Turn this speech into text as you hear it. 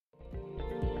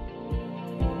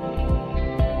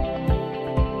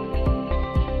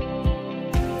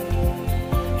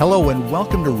Hello and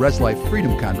welcome to Res Life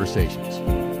Freedom Conversations,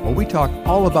 where we talk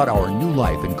all about our new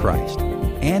life in Christ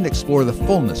and explore the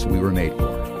fullness we were made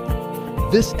for.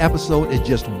 This episode is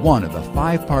just one of the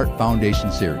 5-part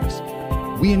Foundation series.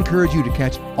 We encourage you to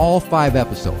catch all 5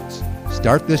 episodes,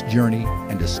 start this journey,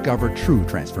 and discover true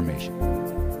transformation.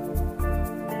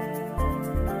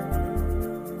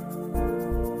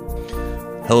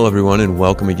 Hello, everyone, and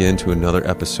welcome again to another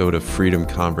episode of Freedom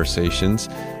Conversations.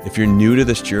 If you're new to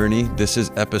this journey, this is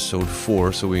episode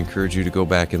 4, so we encourage you to go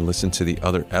back and listen to the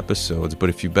other episodes. But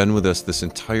if you've been with us this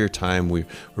entire time, we're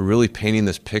really painting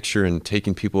this picture and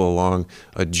taking people along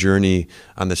a journey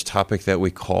on this topic that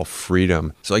we call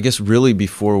freedom. So I guess really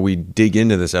before we dig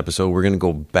into this episode, we're going to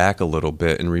go back a little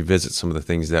bit and revisit some of the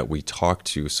things that we talked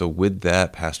to. So with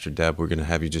that, Pastor Deb, we're going to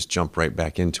have you just jump right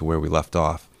back into where we left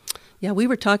off. Yeah, we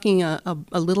were talking a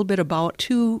little bit about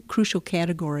 2 crucial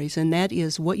categories, and that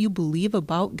is what you believe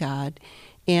about God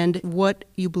and what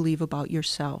you believe about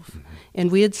yourself. Mm-hmm.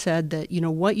 And we had said that,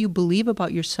 what you believe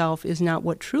about yourself is not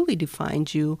what truly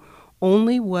defines you,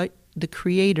 only what the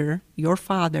Creator, your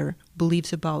Father,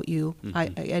 believes about you,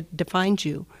 defines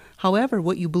you. However,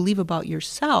 what you believe about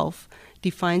yourself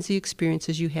defines the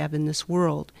experiences you have in this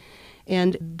world.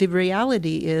 And the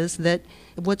reality is that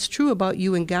what's true about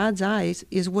you in God's eyes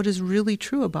is what is really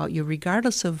true about you,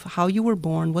 regardless of how you were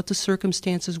born, what the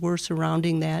circumstances were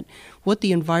surrounding that, what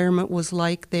the environment was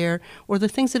like there, or the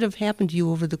things that have happened to you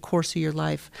over the course of your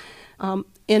life.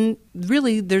 And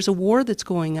really, there's a war that's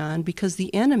going on because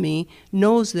the enemy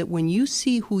knows that when you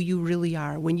see who you really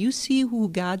are, when you see who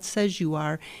God says you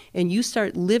are, and you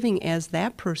start living as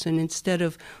that person instead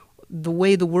of the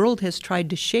way the world has tried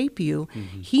to shape you,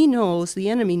 he knows, the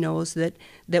enemy knows that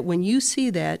when you see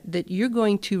that you're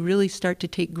going to really start to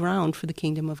take ground for the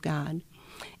kingdom of God.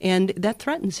 And that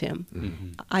threatens him.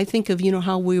 Mm-hmm. I think of,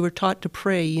 how we were taught to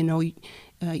pray,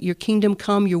 your kingdom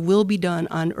come, your will be done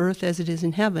on earth as it is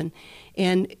in heaven.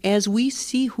 And as we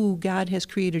see who God has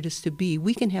created us to be,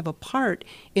 we can have a part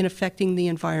in affecting the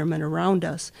environment around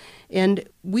us. And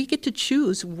we get to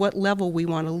choose what level we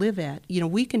want to live at.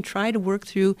 We can try to work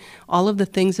through all of the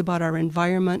things about our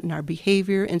environment and our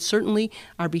behavior, and certainly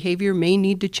our behavior may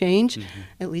need to change,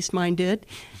 at least mine did.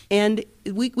 And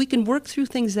we can work through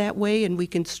things that way, and we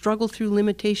can struggle through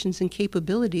limitations and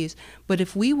capabilities. But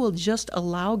if we will just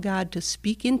allow God to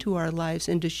speak into our lives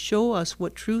and to show us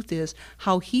what truth is,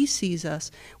 how he sees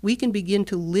us, we can begin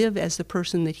to live as the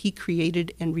person that he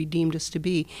created and redeemed us to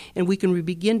be. And we can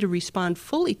begin to respond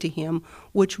fully to him,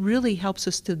 which really helps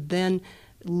us to then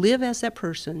live as that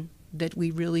person that we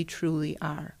really truly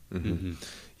are. Mm-hmm.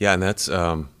 Yeah, and that's,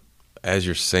 as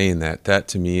you're saying that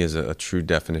to me is a true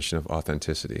definition of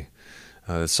authenticity.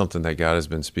 It's something that God has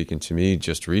been speaking to me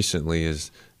just recently,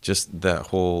 is just that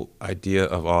whole idea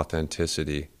of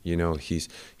authenticity.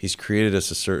 He's created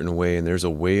us a certain way, and there's a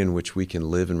way in which we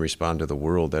can live and respond to the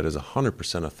world that is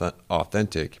 100%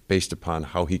 authentic based upon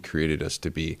how he created us to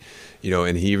be.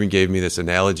 And he even gave me this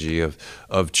analogy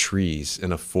of trees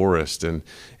in a forest, and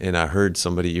I heard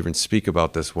somebody even speak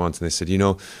about this once, and they said,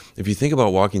 if you think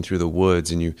about walking through the woods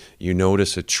and you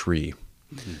notice a tree,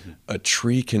 a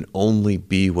tree can only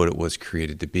be what it was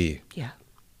created to be. Yeah.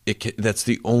 That's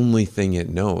the only thing it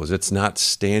knows. It's not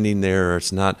standing there, or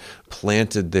it's not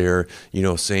planted there,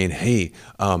 saying, hey,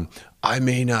 I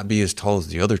may not be as tall as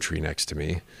the other tree next to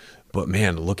me, but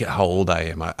man, look at how old I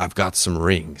am. I've got some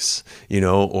rings,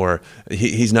 or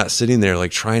he's not sitting there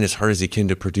like trying as hard as he can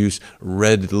to produce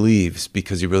red leaves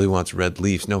because he really wants red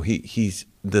leaves. No,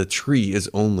 the tree is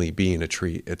only being a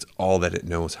tree. It's all that it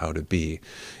knows how to be.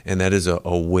 And that is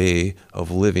a way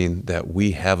of living that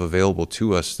we have available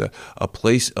to us, a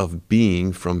place of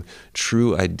being from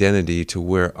true identity to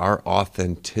where our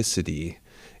authenticity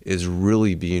is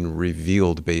really being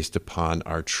revealed based upon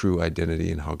our true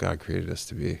identity and how God created us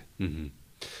to be. Mm-hmm.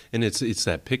 And it's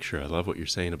that picture. I love what you're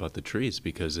saying about the trees,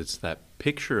 because it's that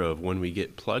picture of when we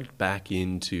get plugged back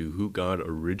into who God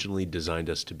originally designed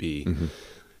us to be. Mm-hmm.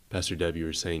 Pastor Deb, you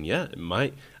were saying,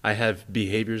 I have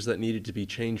behaviors that needed to be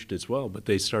changed as well, but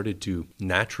they started to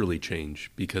naturally change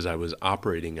because I was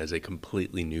operating as a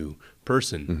completely new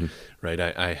person, right?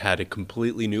 I had a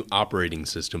completely new operating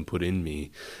system put in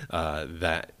me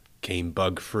that came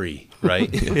bug-free, right?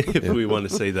 If we want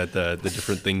to say that the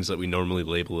different things that we normally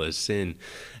label as sin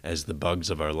as the bugs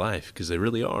of our life, because they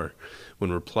really are. When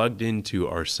we're plugged into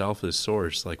our self as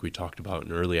source, like we talked about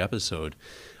in an early episode,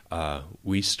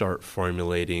 we start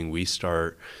formulating, we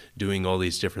start doing all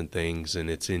these different things, and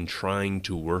it's in trying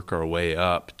to work our way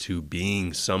up to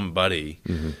being somebody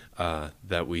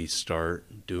that we start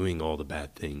doing all the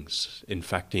bad things,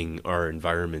 infecting our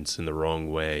environments in the wrong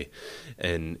way.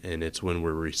 And it's when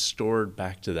we're restored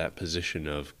back to that position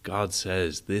of God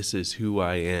says, this is who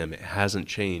I am. It hasn't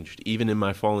changed. Even in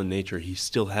my fallen nature, he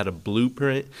still had a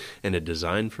blueprint and a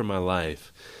design for my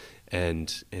life.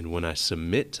 And when I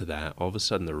submit to that, all of a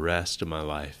sudden the rest of my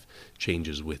life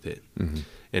changes with it.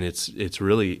 And it's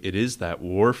really, it is that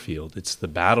war field. It's the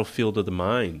battlefield of the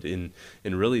mind, and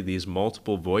really these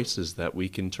multiple voices that we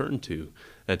can turn to.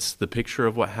 That's the picture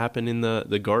of what happened in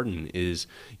the garden. Is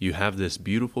you have this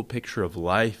beautiful picture of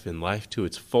life and life to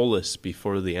its fullest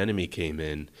before the enemy came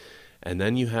in, and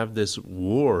then you have this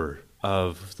war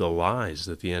of the lies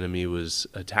that the enemy was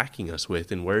attacking us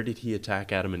with. And where did he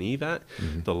attack Adam and Eve at?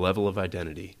 The level of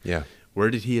identity. Yeah. Where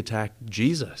did he attack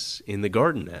Jesus in the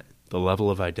garden at? The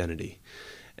level of identity.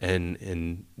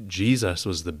 And Jesus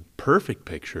was the perfect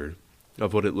picture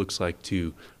of what it looks like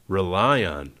to rely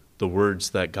on the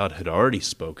words that God had already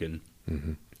spoken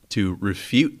to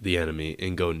refute the enemy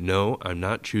and go, no, I'm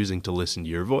not choosing to listen to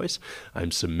your voice. I'm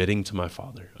submitting to my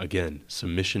Father. Again,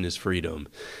 submission is freedom.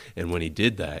 And when he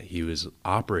did that, he was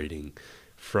operating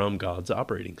from God's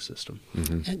operating system.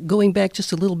 Going back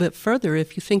just a little bit further,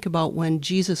 if you think about when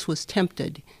Jesus was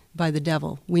tempted by the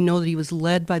devil, we know that he was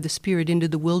led by the Spirit into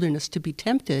the wilderness to be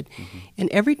tempted. And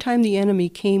every time the enemy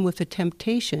came with a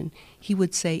temptation, he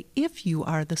would say, if you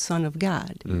are the Son of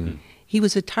God. He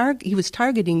was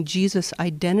targeting Jesus'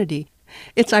 identity.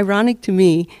 It's ironic to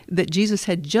me that Jesus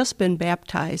had just been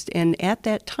baptized, and at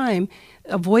that time,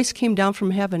 a voice came down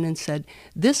from heaven and said,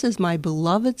 this is my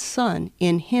beloved Son,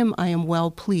 in him I am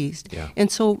well pleased. Yeah. And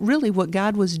so really what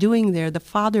God was doing there, the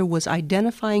Father was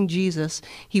identifying Jesus.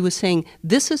 He was saying,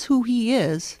 this is who he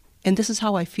is, and this is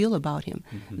how I feel about him.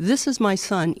 This is my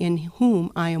Son, in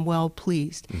whom I am well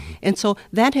pleased. And so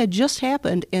that had just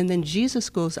happened, and then Jesus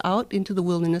goes out into the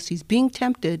wilderness. He's being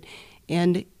tempted,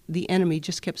 and the enemy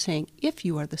just kept saying, if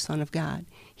you are the Son of God.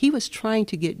 He was trying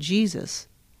to get Jesus,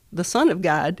 the Son of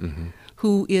God,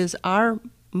 who is our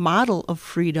model of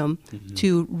freedom,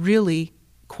 to really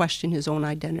question his own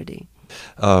identity.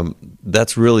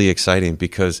 That's really exciting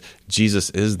because Jesus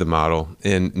is the model.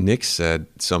 And Nick said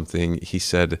something. He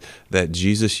said that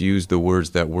Jesus used the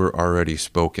words that were already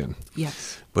spoken.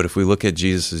 Yes. But if we look at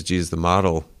Jesus as Jesus the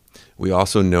model, we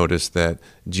also notice that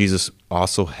Jesus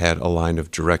also had a line of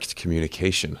direct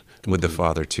communication with the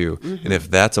Father too. And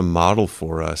if that's a model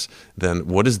for us, then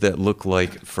what does that look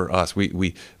like for us?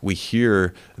 We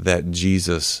hear that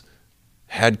Jesus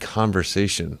had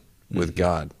conversation with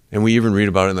God. And we even read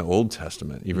about it in the Old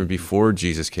Testament, even before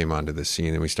Jesus came onto the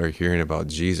scene and we start hearing about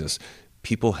Jesus.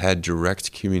 People had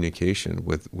direct communication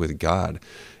with God.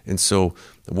 And so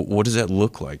what does that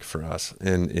look like for us?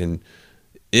 And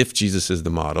if Jesus is the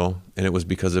model, and it was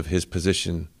because of his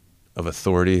position of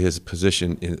authority, his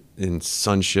position in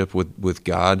sonship with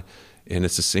God, and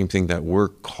it's the same thing that we're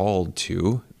called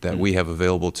to, that we have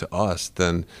available to us,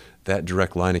 then that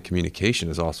direct line of communication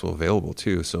is also available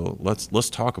too. So let's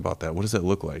talk about that. What does that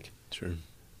look like? Sure.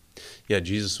 Yeah,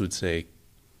 Jesus would say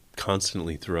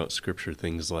constantly throughout Scripture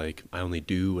things like, I only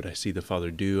do what I see the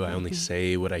Father do. I only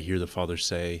say what I hear the Father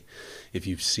say. If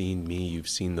you've seen me, you've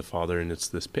seen the Father. And it's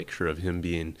this picture of him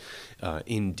being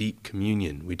in deep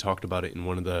communion. We talked about it in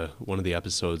one of the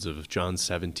episodes of John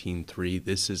 17:3.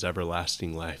 This is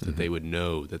everlasting life, that they would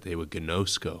know, that they would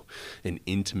gnosko, an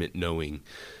intimate knowing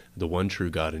the one true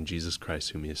God and Jesus Christ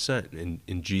whom he has sent.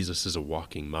 And Jesus is a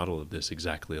walking model of this,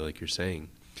 exactly like you're saying.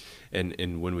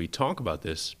 And when we talk about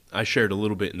this, I shared a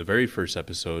little bit in the very first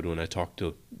episode when I talked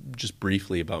just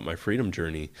briefly about my freedom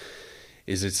journey,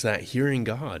 is it's that hearing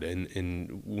God.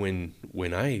 And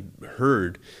when I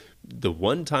heard the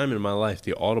one time in my life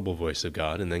the audible voice of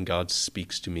God, and then God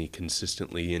speaks to me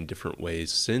consistently in different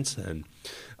ways since then,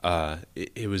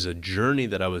 it was a journey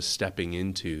that I was stepping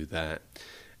into, that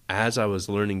as I was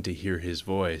learning to hear his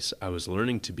voice, I was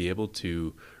learning to be able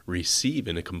to receive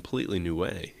in a completely new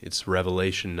way. It's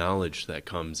revelation knowledge that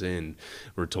comes in.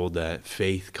 We're told that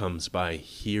faith comes by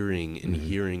hearing, and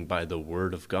hearing by the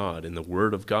word of God. And the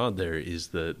word of God there is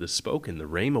the spoken, the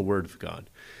rhema word of God.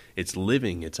 It's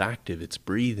living, it's active, it's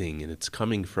breathing, and it's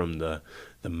coming from the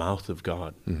mouth of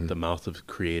God, the mouth of the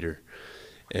Creator.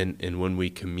 And when we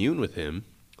commune with him,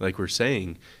 like we're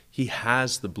saying, he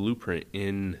has the blueprint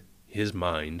in his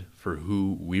mind for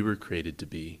who we were created to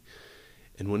be.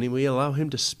 And when we allow him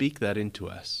to speak that into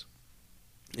us,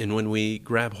 and when we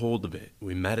grab hold of it,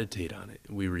 we meditate on it,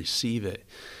 we receive it,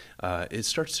 it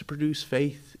starts to produce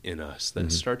faith in us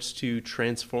that starts to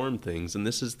transform things. And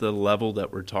this is the level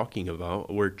that we're talking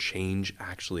about where change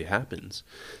actually happens,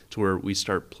 to where we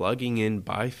start plugging in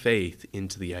by faith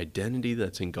into the identity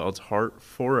that's in God's heart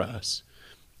for us,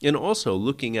 and also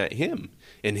looking at him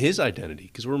and his identity,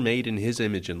 because we're made in his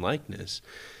image and likeness.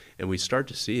 And we start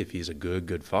to see if he's a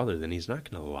good father, then he's not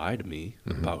going to lie to me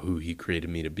about who he created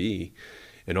me to be.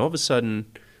 And all of a sudden,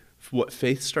 what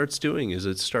faith starts doing is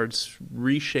it starts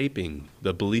reshaping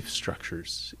the belief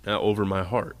structures over my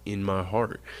heart, in my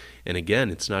heart. And again,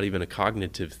 it's not even a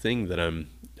cognitive thing that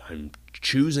I'm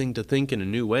choosing to think in a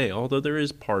new way, although there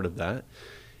is part of that.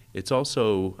 It's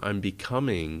also I'm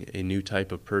becoming a new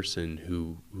type of person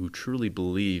who truly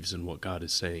believes in what God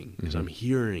is saying, because I'm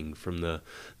hearing from the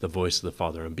voice of the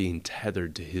Father. I'm being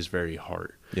tethered to his very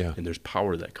heart. Yeah. And there's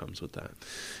power that comes with that.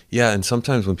 Yeah, and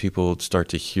sometimes when people start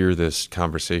to hear this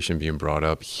conversation being brought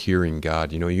up, hearing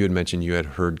God, you had mentioned you had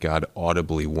heard God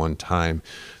audibly one time.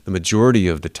 The majority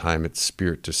of the time, it's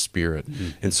spirit to spirit.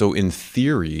 And so in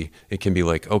theory, it can be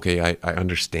like, okay, I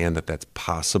understand that that's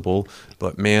possible,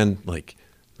 but man, like,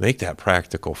 make that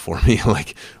practical for me.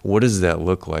 Like, what does that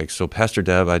look like? So Pastor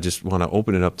Deb, I just want to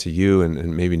open it up to you,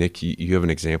 and maybe Nick, you have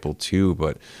an example too,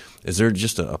 but is there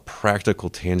just a practical,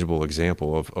 tangible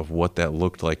example of what that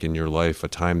looked like in your life, a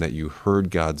time that you heard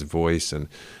God's voice, and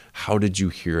how did you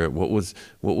hear it? What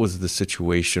was the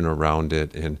situation around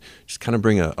it? And just kind of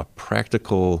bring a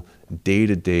practical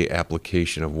day-to-day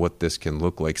application of what this can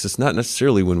look like. So it's not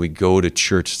necessarily when we go to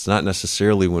church. It's not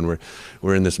necessarily when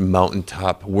we're in this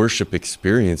mountaintop worship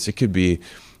experience. It could be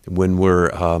when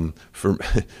we're,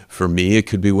 for me, it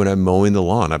could be when I'm mowing the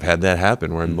lawn. I've had that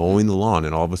happen where I'm mowing the lawn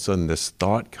and all of a sudden this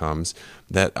thought comes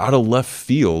that out of left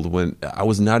field when I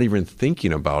was not even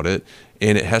thinking about it.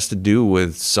 And it has to do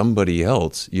with somebody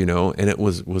else, and it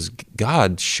was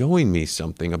God showing me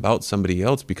something about somebody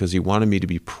else because he wanted me to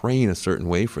be praying a certain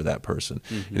way for that person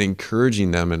and encouraging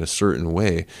them in a certain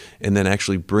way, and then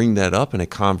actually bring that up in a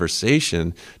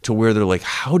conversation to where they're like,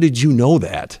 how did you know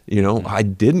that? I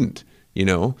didn't,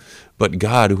 but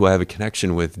God, who I have a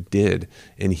connection with, did.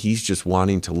 And he's just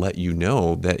wanting to let you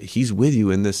know that he's with you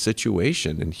in this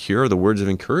situation. And here are the words of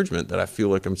encouragement that I feel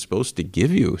like I'm supposed to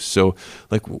give you. So,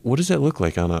 like, what does that look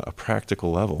like on a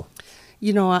practical level?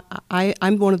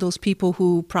 I'm one of those people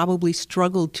who probably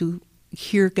struggled to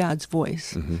hear God's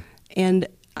voice. And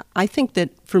I think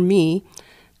that for me,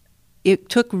 it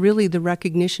took really the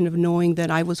recognition of knowing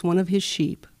that I was one of his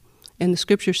sheep. And the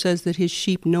scripture says that his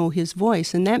sheep know his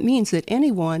voice. And that means that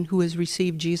anyone who has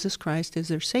received Jesus Christ as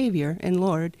their Savior and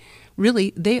Lord,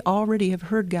 really, they already have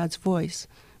heard God's voice,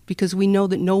 because we know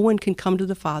that no one can come to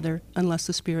the Father unless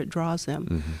the Spirit draws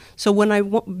them. So when I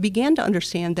began to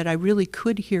understand that I really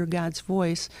could hear God's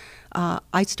voice,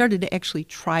 I started to actually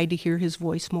try to hear his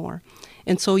voice more.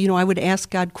 And so, I would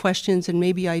ask God questions, and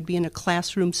maybe I'd be in a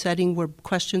classroom setting where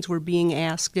questions were being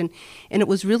asked, and it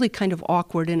was really kind of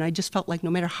awkward, and I just felt like no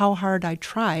matter how hard I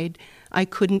tried, I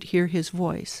couldn't hear his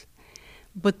voice.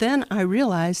 But then I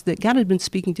realized that God had been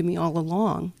speaking to me all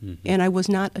along, and I was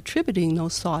not attributing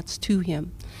those thoughts to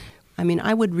him. I mean,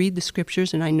 I would read the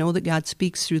scriptures, and I know that God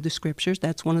speaks through the scriptures.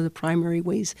 That's one of the primary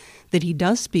ways that he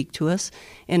does speak to us,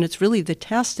 and it's really the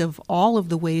test of all of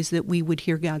the ways that we would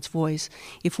hear God's voice.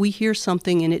 If we hear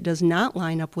something and it does not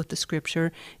line up with the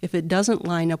scripture, if it doesn't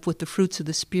line up with the fruits of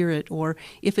the Spirit, or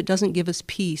if it doesn't give us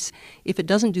peace, if it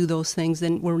doesn't do those things,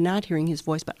 then we're not hearing his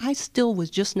voice. But I still was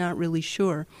just not really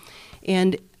sure.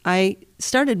 And I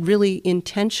started really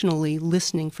intentionally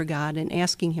listening for God and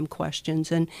asking him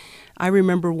questions. And I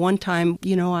remember one time,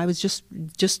 I was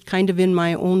just kind of in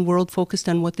my own world, focused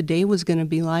on what the day was going to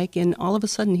be like. And all of a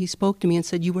sudden he spoke to me and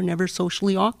said, "You were never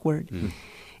socially awkward."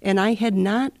 And I had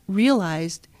not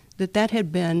realized that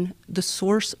had been the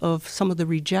source of some of the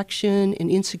rejection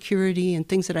and insecurity and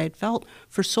things that I had felt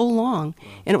for so long.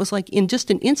 And it was like in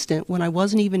just an instant, when I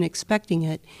wasn't even expecting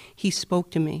it, he spoke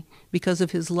to me because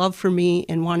of his love for me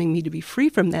and wanting me to be free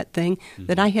from that thing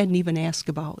that I hadn't even asked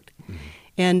about.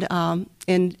 And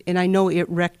I know it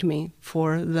wrecked me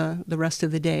for the rest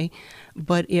of the day,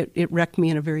 but it wrecked me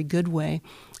in a very good way.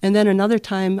 And then another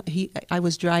time, I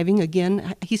was driving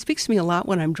again. He speaks to me a lot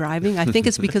when I'm driving. I think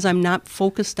it's because I'm not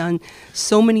focused on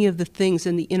so many of the things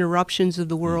and the interruptions of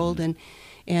the world.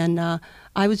 And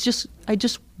I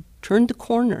just turned the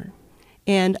corner,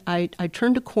 and I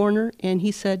turned a corner, and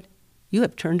he said, "You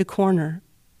have turned a corner."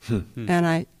 And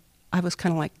I was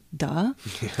kind of like, duh.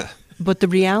 But the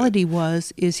reality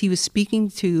is he was speaking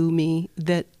to me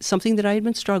that something that I had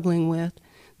been struggling with,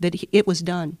 that it was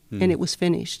done and it was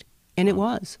finished. And it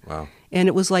was. Wow. And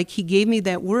it was like he gave me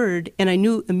that word, and I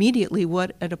knew immediately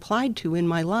what it applied to in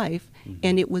my life,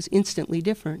 and it was instantly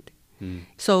different.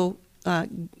 So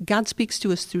God speaks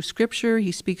to us through Scripture.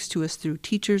 He speaks to us through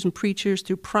teachers and preachers,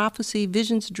 through prophecy,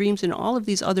 visions, dreams, and all of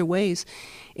these other ways.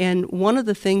 And one of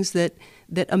the things that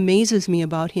amazes me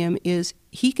about him is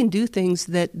he can do things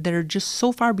that are just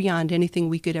so far beyond anything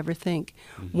we could ever think.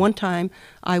 One time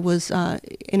I was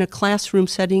in a classroom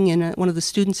setting, and one of the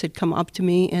students had come up to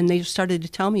me, and they started to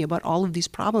tell me about all of these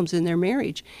problems in their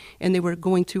marriage. And they were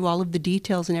going through all of the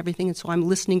details and everything. And so I'm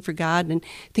listening for God and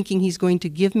thinking he's going to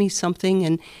give me something,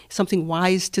 and something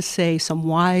wise to say, some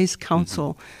wise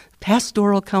counsel,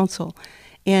 pastoral counsel.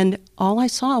 And all I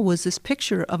saw was this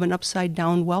picture of an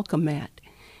upside-down welcome mat.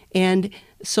 And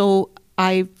so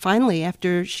I finally,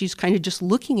 after she's kind of just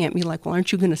looking at me like, well,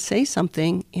 aren't you going to say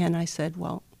something? And I said,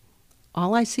 well,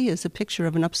 all I see is a picture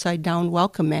of an upside-down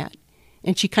welcome mat.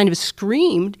 And she kind of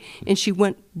screamed, and she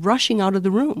went rushing out of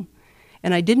the room.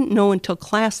 And I didn't know until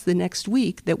class the next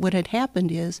week that what had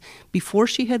happened is, before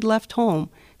she had left home,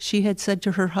 she had said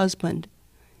to her husband,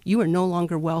 you are no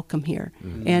longer welcome here.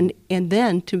 And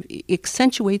then to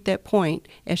accentuate that point,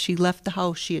 as she left the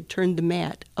house, she had turned the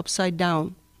mat upside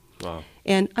down. Wow.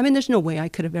 And I mean, there's no way I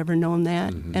could have ever known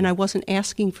that. And I wasn't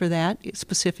asking for that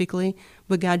specifically,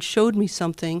 but God showed me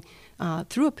something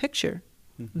through a picture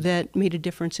that made a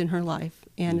difference in her life.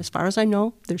 And as far as I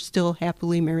know, they're still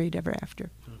happily married ever after.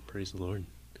 Oh, praise the Lord.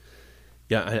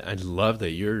 Yeah, I love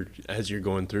that as you're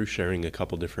going through, sharing a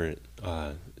couple different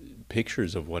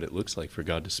pictures of what it looks like for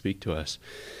God to speak to us.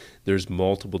 There's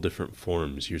multiple different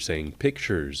forms. You're saying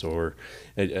pictures, or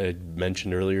I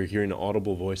mentioned earlier hearing the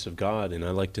audible voice of God, and I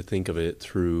like to think of it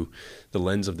through the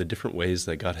lens of the different ways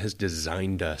that God has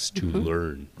designed us to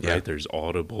learn, right? Yeah. There's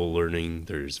audible learning,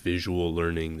 there's visual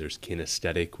learning, there's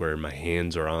kinesthetic, where my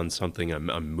hands are on something,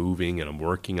 I'm moving and I'm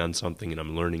working on something and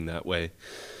I'm learning that way.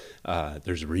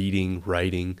 There's reading,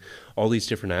 writing, all these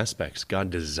different aspects.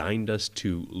 God designed us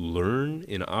to learn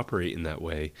and operate in that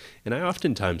way. And I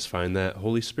oftentimes find that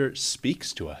Holy Spirit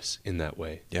speaks to us in that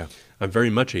way. Yeah. I'm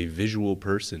very much a visual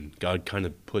person. God kind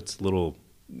of puts little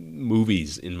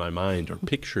movies in my mind, or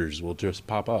pictures will just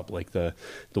pop up, like the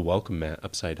welcome mat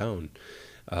upside down.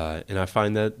 And I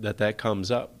find that comes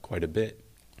up quite a bit.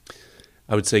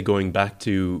 I would say, going back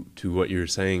to what you're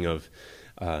saying of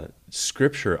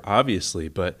Scripture, obviously,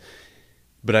 but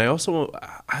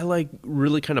I like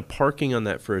really kind of parking on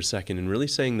that for a second and really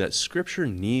saying that Scripture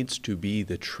needs to be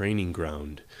the training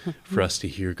ground for us to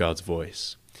hear God's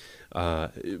voice.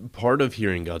 Part of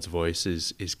hearing God's voice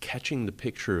is catching the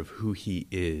picture of who He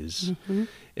is.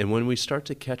 And when we start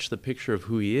to catch the picture of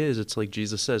who He is, it's like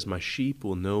Jesus says, my sheep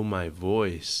will know my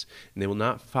voice, and they will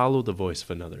not follow the voice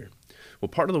of another. Well,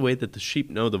 part of the way that the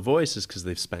sheep know the voice is because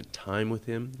they've spent time with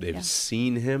Him, they've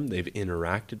seen Him, they've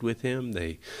interacted with Him,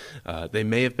 they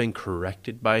may have been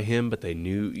corrected by Him, but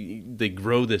they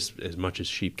grow this, as much as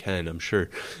sheep can, I'm sure,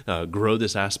 grow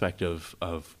this aspect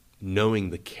of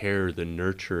knowing the care, the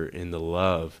nurture, and the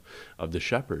love of the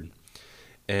shepherd.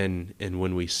 And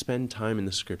when we spend time in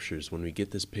the Scriptures, when we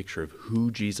get this picture of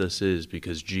who Jesus is,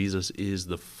 because Jesus is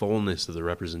the fullness of the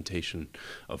representation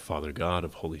of Father God,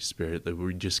 of Holy Spirit, that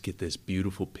we just get this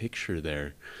beautiful picture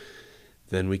there,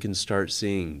 then we can start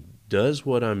seeing, does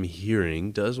what I'm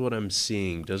hearing, does what I'm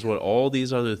seeing, does what all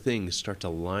these other things start to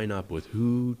line up with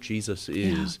who Jesus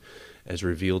is as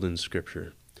revealed in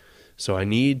Scripture? So I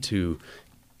need to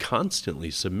constantly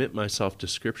submit myself to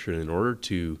Scripture in order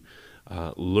to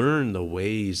learn the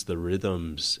ways, the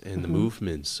rhythms, and the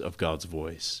movements of God's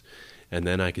voice. And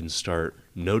then I can start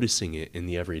noticing it in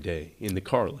the everyday, in the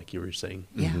car, like you were saying.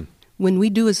 Yeah. When we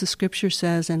do as the Scripture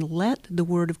says, and let the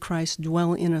Word of Christ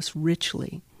dwell in us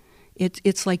richly,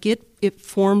 it's like it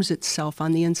forms itself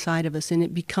on the inside of us, and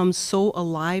it becomes so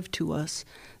alive to us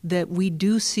that we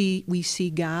see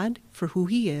God for who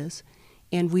He is,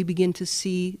 and we begin to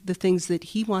see the things that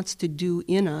He wants to do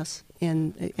in us.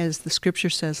 And as the Scripture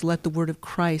says, let the word of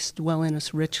Christ dwell in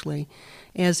us richly.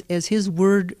 As His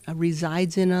word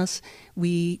resides in us,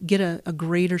 we get a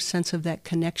greater sense of that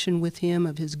connection with Him,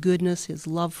 of His goodness, His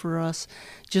love for us,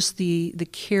 just the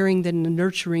caring and the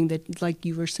nurturing that, like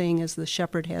you were saying, as the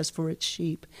shepherd has for its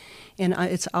sheep. And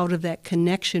it's out of that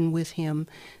connection with Him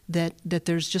that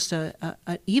there's just a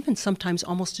even sometimes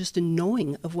almost just a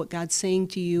knowing of what God's saying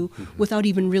to you without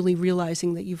even really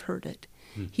realizing that you've heard it.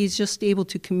 He's just able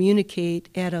to communicate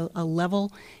at a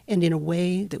level and in a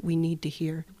way that we need to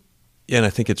hear. Yeah, and I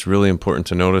think it's really important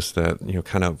to notice that,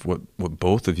 kind of what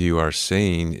both of you are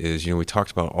saying is, we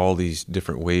talked about all these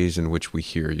different ways in which we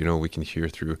hear. We can hear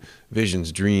through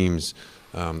visions, dreams,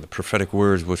 the prophetic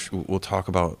words, which we'll talk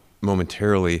about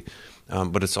momentarily.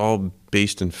 but it's all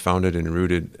based and founded and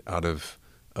rooted out of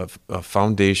a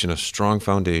foundation, a strong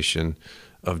foundation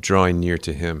of drawing near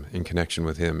to him, in connection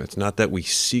with him. It's not that we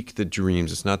seek the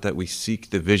dreams. It's not that we seek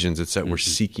the visions. It's that we're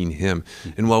seeking him.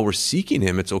 And while we're seeking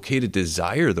him, it's okay to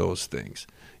desire those things,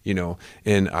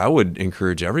 And I would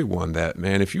encourage everyone that,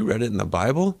 man, if you read it in the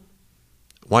Bible,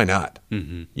 why not?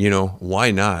 Why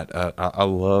not? I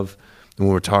love, when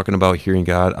we're talking about hearing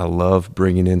God, I love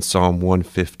bringing in Psalm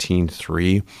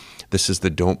 115:3. This is the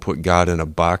don't put God in a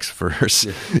box verse.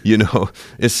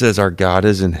 It says our God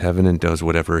is in heaven and does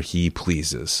whatever he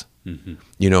pleases.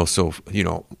 So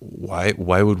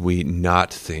why would we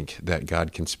not think that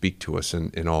God can speak to us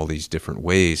in all these different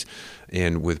ways?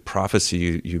 And with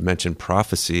prophecy, you mentioned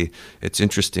prophecy. It's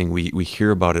interesting. We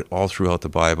hear about it all throughout the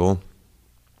Bible.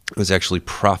 It was actually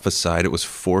prophesied. It was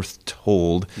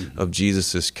foretold of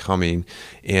Jesus' coming.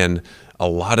 And a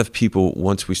lot of people,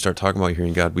 once we start talking about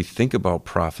hearing God, we think about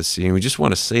prophecy. And we just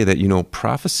want to say that,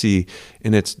 prophecy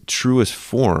in its truest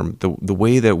form, the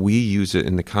way that we use it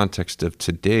in the context of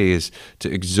today is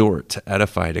to exhort, to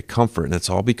edify, to comfort. And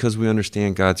it's all because we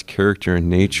understand God's character and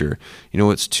nature.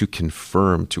 It's to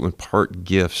confirm, to impart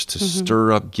gifts, to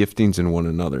stir up giftings in one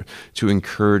another, to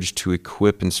encourage, to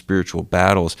equip in spiritual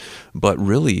battles. But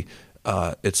really,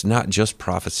 it's not just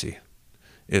prophecy.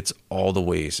 It's all the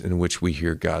ways in which we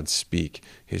hear God speak.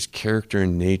 His character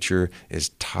and nature is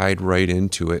tied right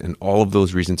into it, and all of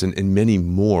those reasons and many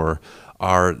more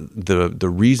are the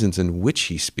reasons in which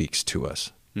he speaks to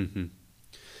us.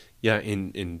 Yeah,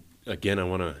 and again, I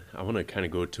want to kind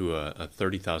of go to a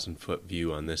 30,000-foot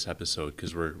view on this episode,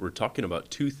 because we're talking about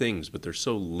two things, but they're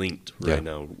so linked right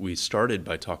now. We started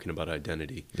by talking about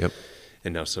identity. Yep.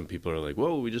 And now some people are like,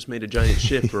 whoa, we just made a giant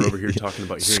shift. We're over here talking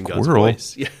about hearing God's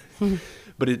voice. Yeah.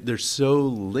 But they're so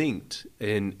linked.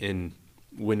 And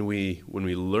when we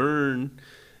learn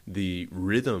the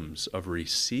rhythms of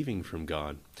receiving from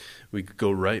God, we go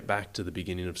right back to the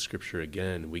beginning of Scripture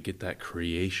again. We get that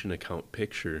creation account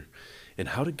picture. And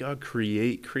how did God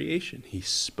create creation? He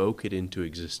spoke it into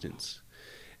existence.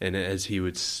 And as he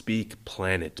would speak,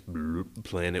 planet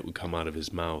would come out of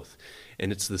his mouth.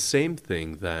 And it's the same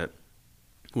thing that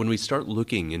when we start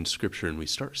looking in Scripture and we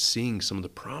start seeing some of the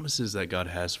promises that God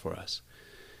has for us,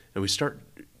 and we start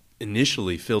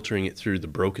initially filtering it through the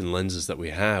broken lenses that we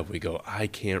have, we go, I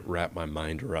can't wrap my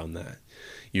mind around that.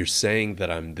 You're saying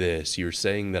that I'm this. You're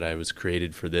saying that I was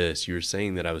created for this. You're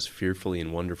saying that I was fearfully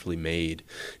and wonderfully made,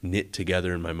 knit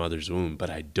together in my mother's womb, but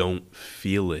I don't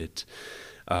feel it.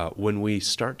 When we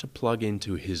start to plug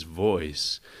into his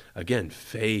voice, again,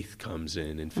 faith comes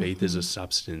in, and faith is a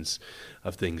substance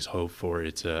of things hoped for.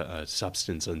 It's a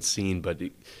substance unseen, but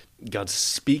God's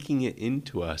speaking it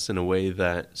into us in a way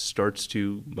that starts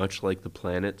to, much like the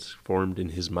planets formed in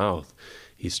his mouth,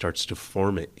 he starts to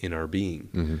form it in our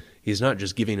being. He's not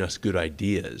just giving us good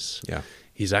ideas. Yeah.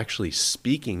 He's actually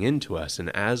speaking into us,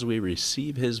 and as we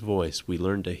receive his voice, we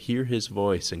learn to hear his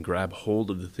voice and grab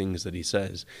hold of the things that he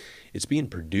says. It's being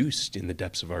produced in the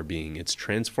depths of our being. It's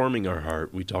transforming our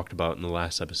heart. We talked about in the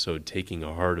last episode, taking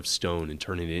a heart of stone and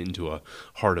turning it into a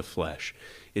heart of flesh.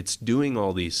 It's doing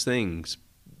all these things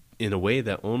in a way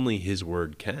that only his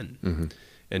word can.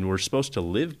 And we're supposed to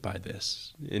live by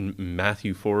this. In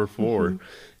Matthew 4:4,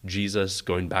 Jesus,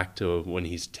 going back to when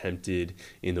he's tempted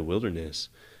in the wilderness,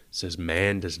 says,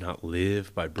 man does not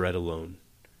live by bread alone,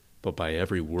 but by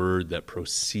every word that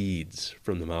proceeds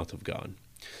from the mouth of God.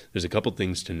 There's a couple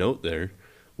things to note there.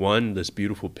 One, this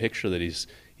beautiful picture that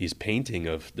he's painting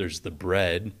of, there's the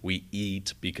bread we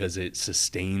eat because it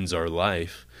sustains our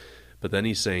life. But then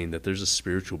he's saying that there's a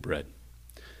spiritual bread,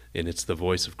 and it's the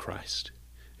voice of Christ.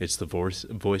 It's the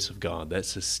voice of God that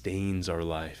sustains our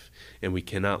life. And we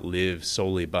cannot live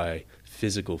solely by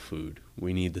physical food.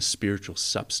 We need the spiritual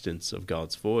substance of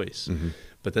God's voice.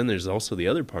 But then there's also the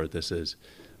other part that says,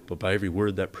 but by every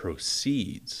word that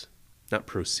proceeds, not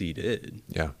proceeded,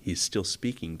 he's still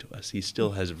speaking to us. He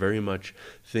still has very much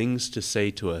things to say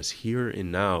to us here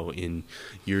and now in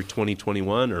year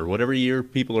 2021 or whatever year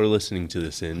people are listening to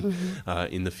this in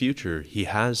the future. He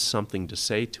has something to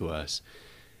say to us.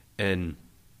 And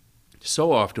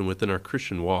so often within our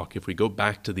Christian walk, if we go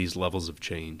back to these levels of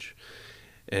change,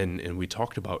 and we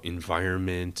talked about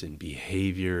environment and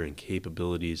behavior and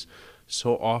capabilities,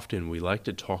 so often we like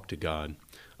to talk to God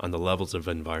on the levels of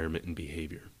environment and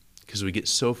behavior, because we get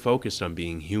so focused on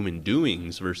being human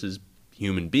doings versus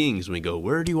human beings. And we go,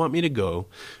 where do you want me to go?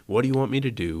 What do you want me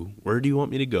to do? Where do you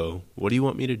want me to go? What do you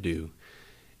want me to do?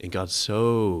 And God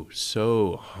so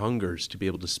hungers to be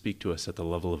able to speak to us at the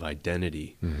level of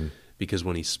identity. Because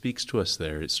when he speaks to us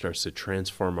there, it starts to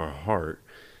transform our heart.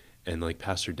 And like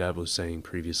Pastor Deb was saying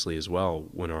previously as well,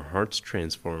 when our hearts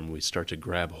transform, we start to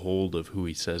grab hold of who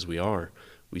he says we are.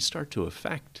 We start to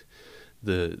affect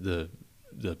the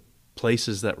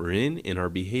places that we're in, and our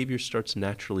behavior starts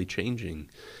naturally changing.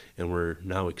 And we're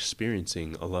now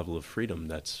experiencing a level of freedom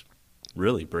that's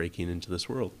really breaking into this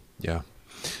world. Yeah.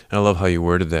 And I love how you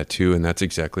worded that too, and that's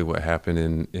exactly what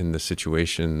happened in the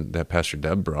situation that Pastor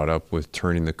Deb brought up with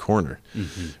turning the corner.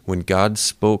 Mm-hmm. When God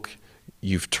spoke,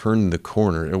 you've turned the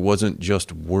corner. It wasn't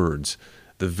just words.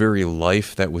 The very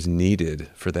life that was needed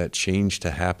for that change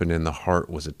to happen in the heart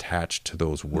was attached to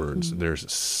those words. Mm-hmm.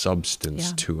 There's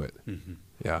substance to it. Mm-hmm.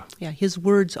 Yeah. Yeah, his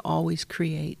words always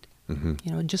create. Mm-hmm.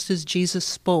 You know, just as Jesus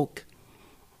spoke,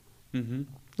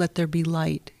 let there be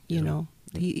light, you know.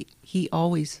 He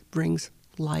always brings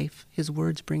life. His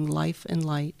words bring life and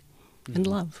light and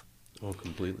love. Oh,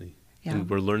 completely. Yeah. And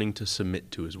we're learning to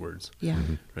submit to his words. Yeah.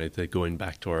 Mm-hmm. Right? That going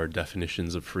back to our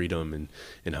definitions of freedom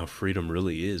and how freedom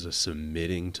really is a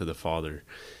submitting to the Father.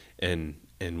 And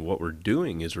what we're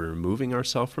doing is we're removing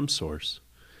ourselves from source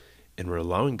and we're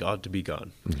allowing God to be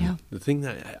God. Mm-hmm. Yeah. The thing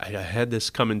that I had this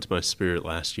come into my spirit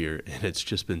last year, and it's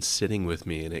just been sitting with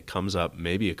me, and it comes up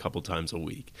maybe a couple times a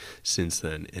week since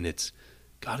then. And it's,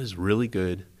 God is really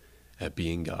good at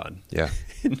being God. Yeah.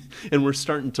 And we're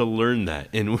starting to learn that.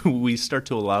 And we start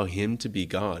to allow him to be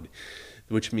God,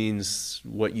 which means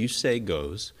what you say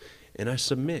goes. And I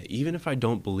submit, even if I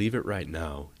don't believe it right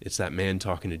now. It's that man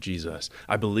talking to Jesus.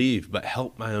 I believe, but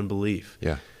help my unbelief.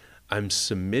 Yeah. I'm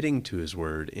submitting to his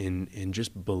word and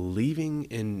just believing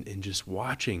and just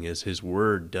watching as his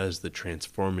word does the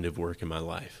transformative work in my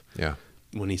life. Yeah.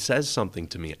 When he says something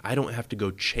to me, I don't have to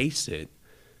go chase it.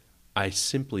 I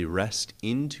simply rest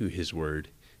into his word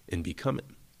and become it.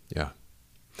 Yeah.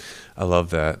 I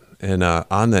love that. And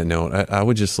on that note, I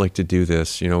would just like to do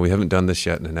this. You know, we haven't done this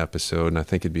yet in an episode, and I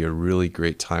think it'd be a really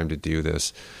great time to do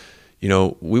this. You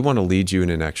know, we want to lead you in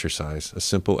an exercise, a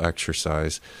simple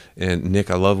exercise. And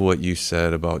Nick, I love what you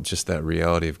said about just that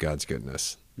reality of God's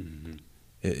goodness. Mm-hmm.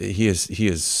 He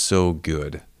is so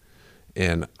good.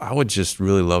 And I would just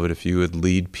really love it if you would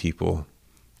lead people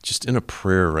just in a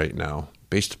prayer right now,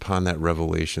 based upon that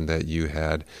revelation that you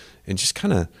had, and just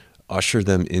kind of usher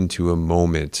them into a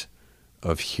moment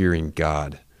of hearing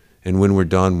God. And when we're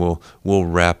done, we'll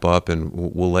wrap up and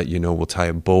we'll let you know, we'll tie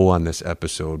a bow on this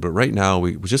episode. But right now,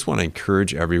 we just want to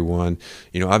encourage everyone.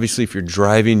 You know, obviously, if you're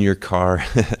driving your car,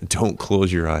 don't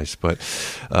close your eyes. But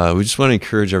we just want to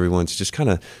encourage everyone to just kind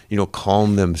of, you know,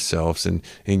 calm themselves and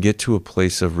get to a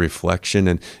place of reflection.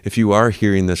 And if you are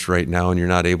hearing this right now and you're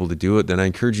not able to do it, then I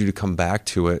encourage you to come back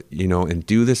to it, you know, and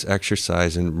do this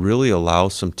exercise and really allow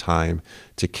some time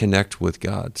to connect with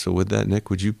God. So with that,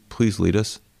 Nick, would you please lead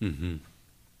us? Mm-hmm.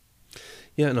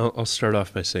 Yeah, and I'll start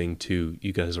off by saying, too,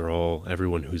 you guys are all,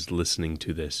 everyone who's listening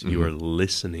to this, you are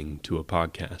listening to a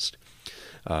podcast.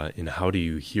 And how do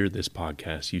you hear this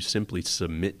podcast? You simply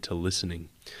submit to listening.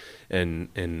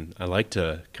 And I like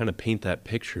to kind of paint that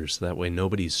picture so that way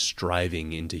nobody's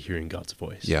striving into hearing God's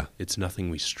voice. Yeah. It's nothing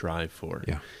we strive for.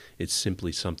 Yeah. It's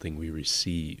simply something we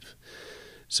receive.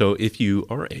 So if you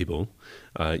are able,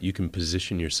 you can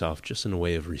position yourself just in a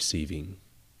way of receiving.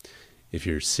 If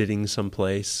you're sitting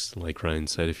someplace, like Ryan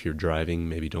said, if you're driving,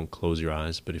 maybe don't close your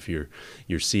eyes. But if you're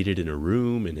seated in a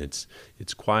room and it's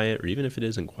quiet, or even if it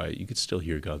isn't quiet, you could still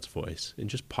hear God's voice. And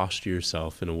just posture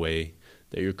yourself in a way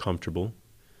that you're comfortable,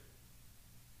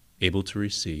 able to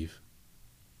receive.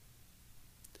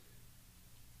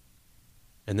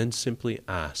 And then simply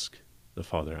ask the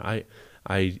Father.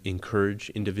 I encourage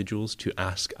individuals to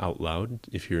ask out loud.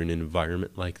 If you're in an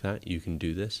environment like that, you can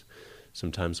do this.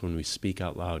 Sometimes when we speak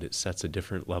out loud, it sets a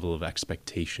different level of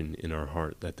expectation in our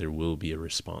heart that there will be a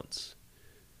response.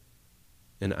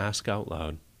 And ask out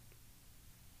loud,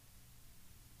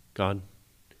 God,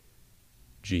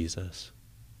 Jesus,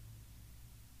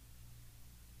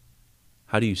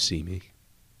 how do you see me?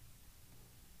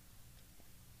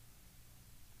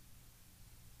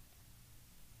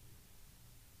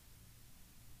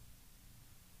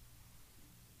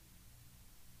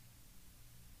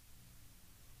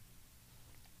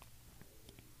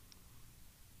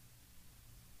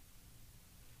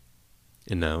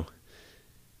 And now,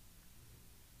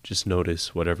 just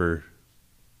notice whatever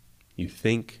you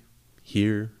think,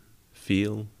 hear,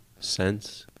 feel,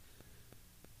 sense.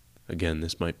 Again,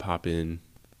 this might pop in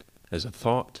as a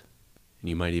thought, and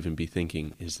you might even be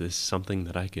thinking, is this something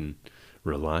that I can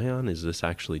rely on? Is this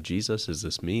actually Jesus? Is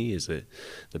this me? Is it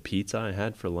the pizza I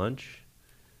had for lunch?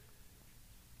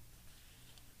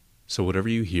 So whatever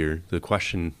you hear, the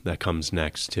question that comes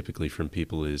next typically from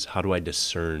people is, how do I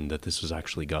discern that this was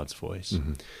actually God's voice?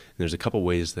 And there's a couple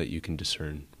ways that you can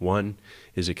discern. One,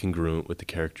 is it congruent with the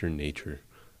character and nature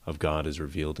of God as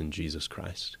revealed in Jesus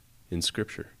Christ in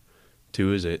Scripture?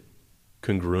 Two, is it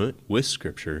congruent with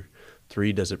Scripture?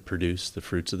 Three, does it produce the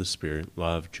fruits of the Spirit: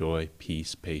 love, joy,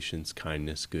 peace, patience,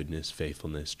 kindness, goodness,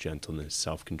 faithfulness, gentleness,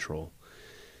 self-control?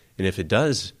 And if it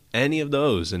does any of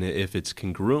those, and if it's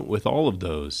congruent with all of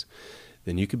those,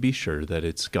 then you could be sure that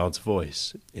it's God's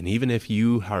voice. And even if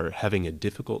you are having a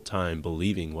difficult time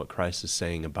believing what Christ is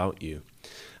saying about you,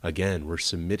 again, we're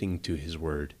submitting to his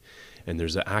word. And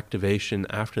there's an activation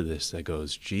after this that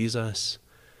goes, Jesus,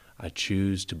 I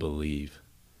choose to believe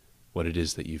what it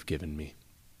is that you've given me.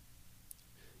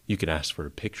 You could ask for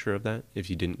a picture of that if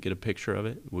you didn't get a picture of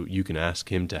it. You can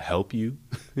ask him to help you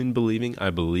in believing. I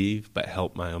believe, but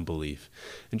help my unbelief.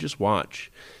 And just watch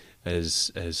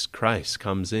as Christ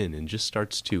comes in and just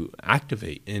starts to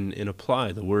activate and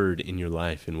apply the word in your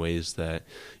life in ways that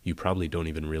you probably don't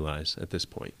even realize at this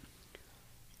point.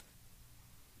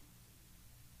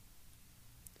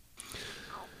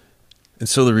 And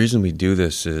so the reason we do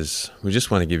this is we just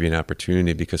want to give you an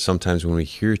opportunity, because sometimes when we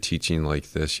hear teaching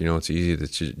like this, it's easy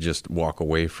to just walk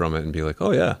away from it and be like, oh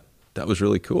yeah, that was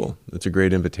really cool. It's a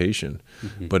great invitation.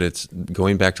 Mm-hmm. But it's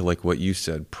going back to like what you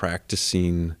said,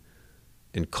 practicing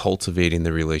and cultivating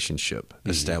the relationship,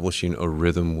 establishing a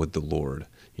rhythm with the Lord.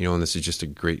 And this is just a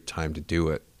great time to do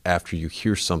it after you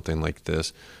hear something like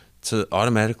this, to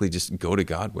automatically just go to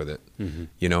God with it. Mm-hmm.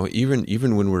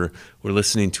 Even when we're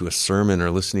listening to a sermon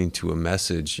or listening to a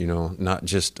message, not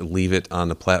just leave it on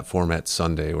the platform at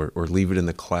Sunday or leave it in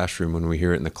the classroom when we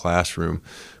hear it in the classroom,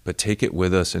 but take it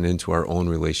with us and into our own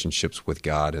relationships with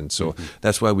God. And so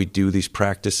that's why we do these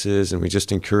practices, and we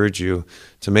just encourage you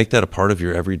to make that a part of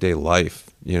your everyday life.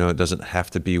 It doesn't have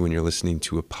to be when you're listening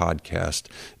to a podcast.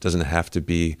 It doesn't have to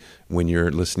be when you're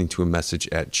listening to a message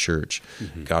at church.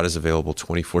 Mm-hmm. God is available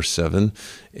 24/7,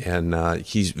 and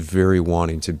he's very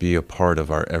wanting to be a part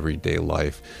of our everyday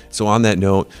life. So on that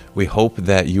note, we hope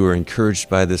that you are encouraged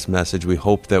by this message. We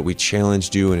hope that we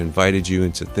challenged you and invited you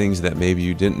into things that maybe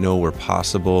you didn't know were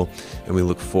possible, and we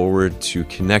look forward to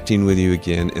connecting with you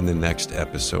again in the next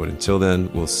episode. Until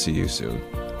then, we'll see you soon.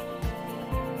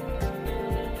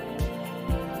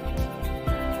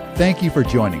 Thank you for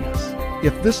joining us.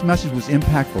 If this message was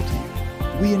impactful to you,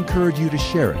 we encourage you to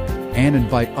share it and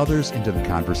invite others into the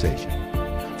conversation.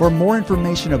 For more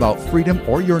information about freedom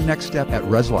or your next step at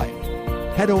Res Life,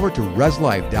 head over to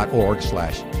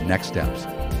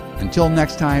reslife.org/nextsteps. Until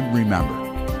next time, remember,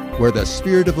 where the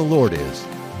Spirit of the Lord is,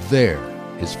 there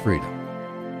is freedom.